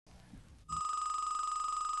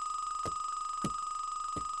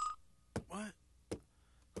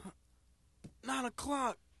9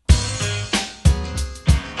 o'clock.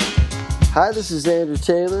 Hi, this is Andrew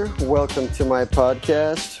Taylor. Welcome to my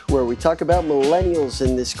podcast where we talk about millennials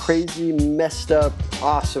in this crazy, messed up,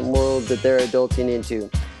 awesome world that they're adulting into.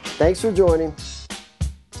 Thanks for joining.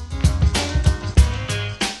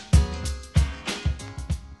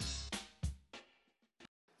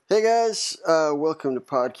 Hey guys, welcome to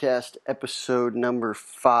podcast episode number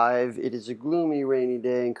 5. It is a gloomy, rainy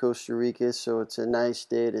day in Costa Rica, so it's a nice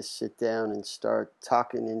day to sit down and start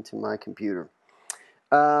talking into my computer.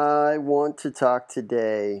 I want to talk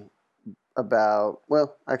today about, I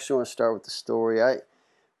actually want to start with the story.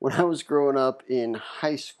 When I was growing up in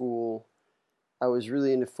high school, I was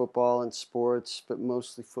really into football and sports, but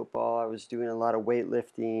mostly football. I was doing a lot of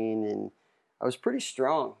weightlifting, and I was pretty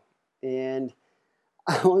strong. And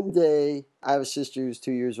one day, I have a sister who's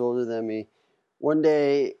 2 years older than me. One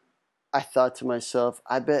day, I thought to myself,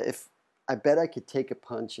 I bet I could take a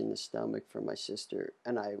punch in the stomach from my sister,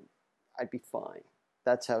 and I'd be fine.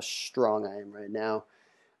 That's how strong I am right now.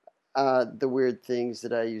 The weird things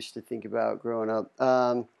that I used to think about growing up.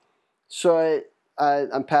 So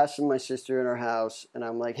I'm passing my sister in her house, and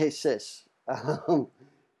I'm like, "Hey, sis,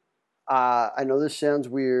 I know this sounds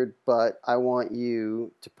weird, but I want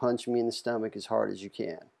you to punch me in the stomach as hard as you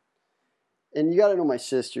can." And you got to know my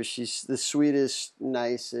sister. She's the sweetest,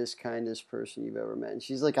 nicest, kindest person you've ever met. And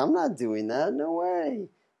she's like, "I'm not doing that. No way.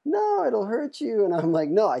 No, it'll hurt you." And I'm like,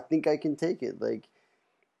 "No, I think I can take it. Like,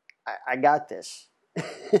 I got this."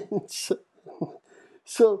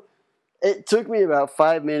 so it took me about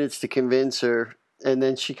 5 minutes to convince her, and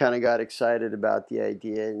then she kind of got excited about the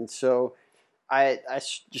idea. And so I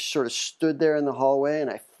just sort of stood there in the hallway, and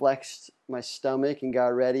I flexed my stomach and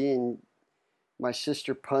got ready, and my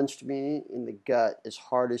sister punched me in the gut as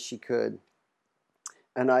hard as she could,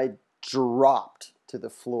 and I dropped to the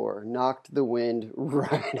floor, knocked the wind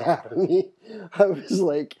right out of me. I was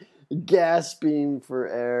like gasping for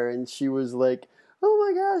air, and she was like, "Oh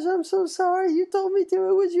my gosh, I'm so sorry. You told me to.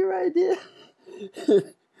 It was your idea."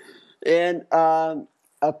 And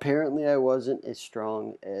apparently I wasn't as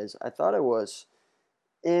strong as I thought I was.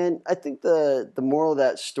 And I think the moral of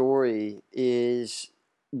that story is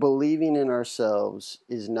believing in ourselves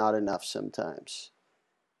is not enough sometimes.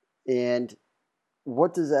 And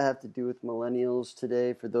what does that have to do with millennials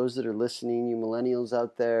today? For those that are listening, you millennials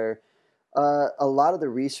out there, a lot of the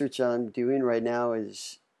research I'm doing right now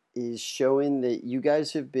is showing that you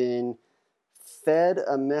guys have been fed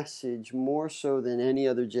a message more so than any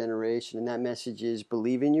other generation, and that message is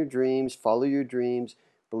believe in your dreams, follow your dreams,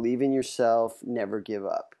 believe in yourself, never give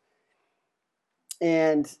up.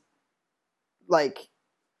 And like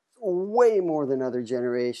way more than other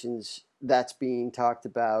generations, that's being talked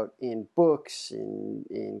about in books and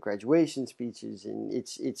in graduation speeches, and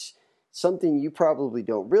it's something you probably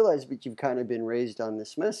don't realize, but you've kind of been raised on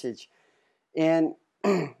this message. And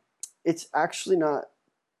it's actually not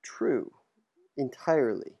true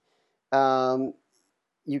entirely.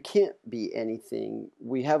 You can't be anything.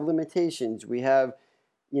 We have limitations. We have,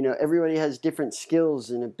 everybody has different skills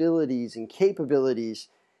and abilities and capabilities.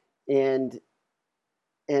 And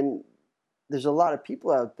there's a lot of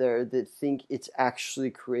people out there that think it's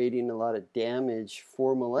actually creating a lot of damage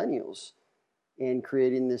for millennials and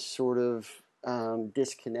creating this sort of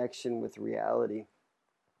disconnection with reality.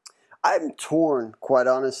 I'm torn, quite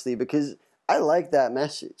honestly, because I like that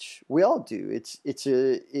message. We all do.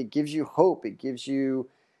 It gives you hope. It gives you,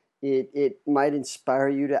 it might inspire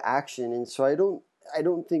you to action. And so I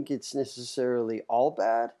don't think it's necessarily all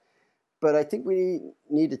bad, but I think we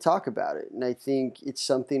need to talk about it. And I think it's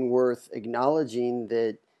something worth acknowledging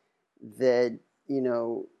that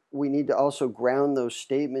we need to also ground those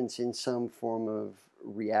statements in some form of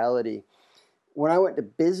reality. When I went to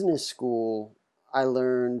business school, I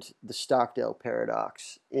learned the Stockdale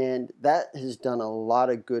paradox, and that has done a lot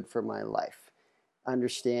of good for my life,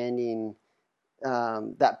 understanding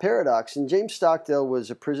that paradox. And James Stockdale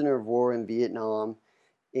was a prisoner of war in Vietnam,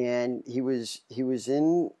 and he was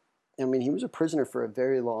a prisoner for a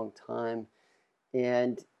very long time,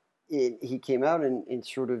 and he came out and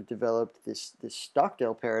sort of developed this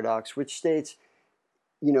Stockdale paradox, which states,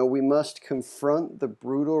 we must confront the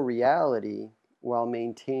brutal reality while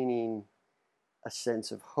maintaining a sense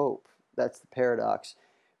of hope. That's the paradox.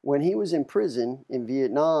 When he was in prison in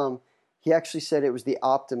Vietnam, he actually said it was the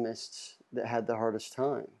optimists that had the hardest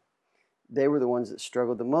time. They were the ones that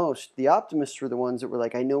struggled the most. The optimists were the ones that were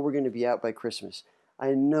like, "I know we're going to be out by Christmas.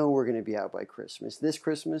 I know we're going to be out by Christmas. This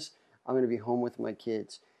Christmas, I'm going to be home with my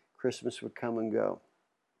kids." Christmas would come and go.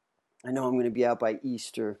 "I know I'm going to be out by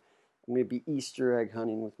Easter. I'm going to be Easter egg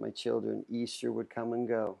hunting with my children." Easter would come and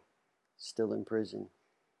go. Still in prison.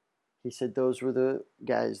 He said those were the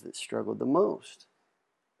guys that struggled the most.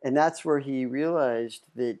 And that's where he realized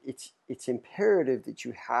that it's imperative that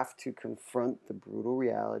you have to confront the brutal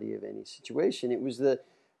reality of any situation. It was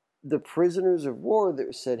the prisoners of war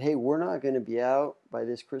that said, hey, we're not going to be out by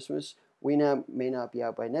this Christmas. May not be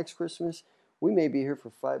out by next Christmas. We may be here for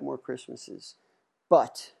 5 more Christmases.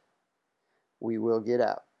 But we will get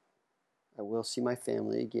out. I will see my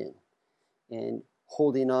family again. And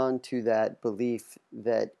holding on to that belief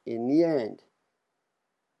that in the end,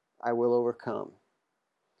 I will overcome.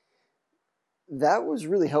 That was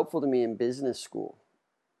really helpful to me in business school.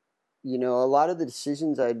 You know, a lot of the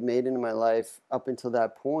decisions I'd made in my life up until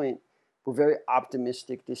that point were very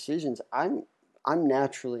optimistic decisions. I'm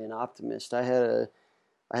naturally an optimist. I had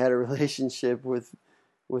a relationship with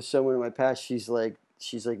someone in my past. She's like,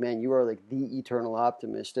 man, you are like the eternal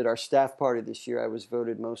optimist. At our staff party this year, I was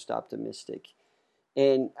voted most optimistic.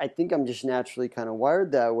 And I think I'm just naturally kind of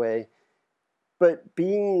wired that way. But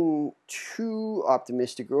being too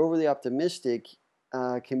optimistic or overly optimistic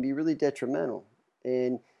can be really detrimental.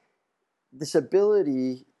 And this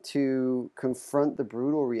ability to confront the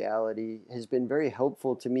brutal reality has been very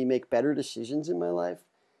helpful to me make better decisions in my life,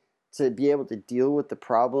 to be able to deal with the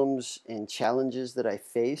problems and challenges that I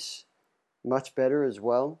face much better as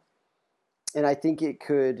well. And I think it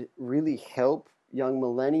could really help young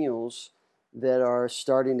millennials that are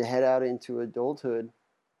starting to head out into adulthood.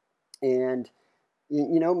 And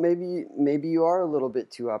you know, maybe you are a little bit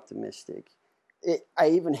too optimistic.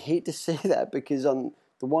 I even hate to say that, because on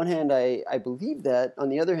the one hand, I believe that. On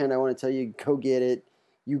the other hand, I want to tell you, go get it.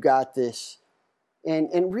 You got this.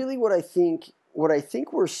 And really what I think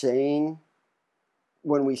we're saying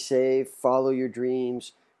when we say follow your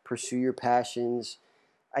dreams, pursue your passions,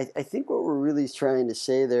 I think what we're really trying to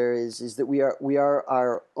say there is that we are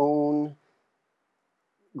our own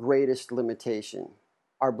greatest limitation.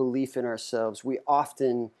 Our belief in ourselves. We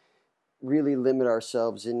often really limit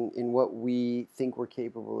ourselves in what we think we're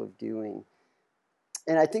capable of doing.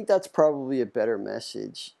 And I think that's probably a better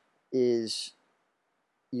message, is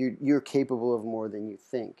you're capable of more than you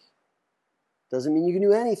think. Doesn't mean you can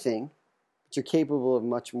do anything, but you're capable of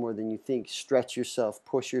much more than you think. Stretch yourself,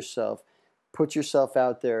 push yourself, put yourself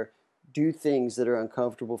out there, do things that are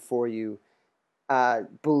uncomfortable for you.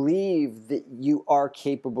 Believe that you are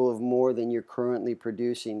capable of more than you're currently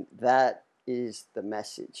producing. That is the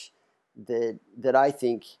message that I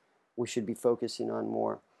think we should be focusing on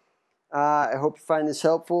more. I hope you find this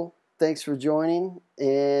helpful. Thanks for joining,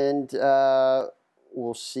 and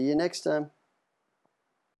we'll see you next time.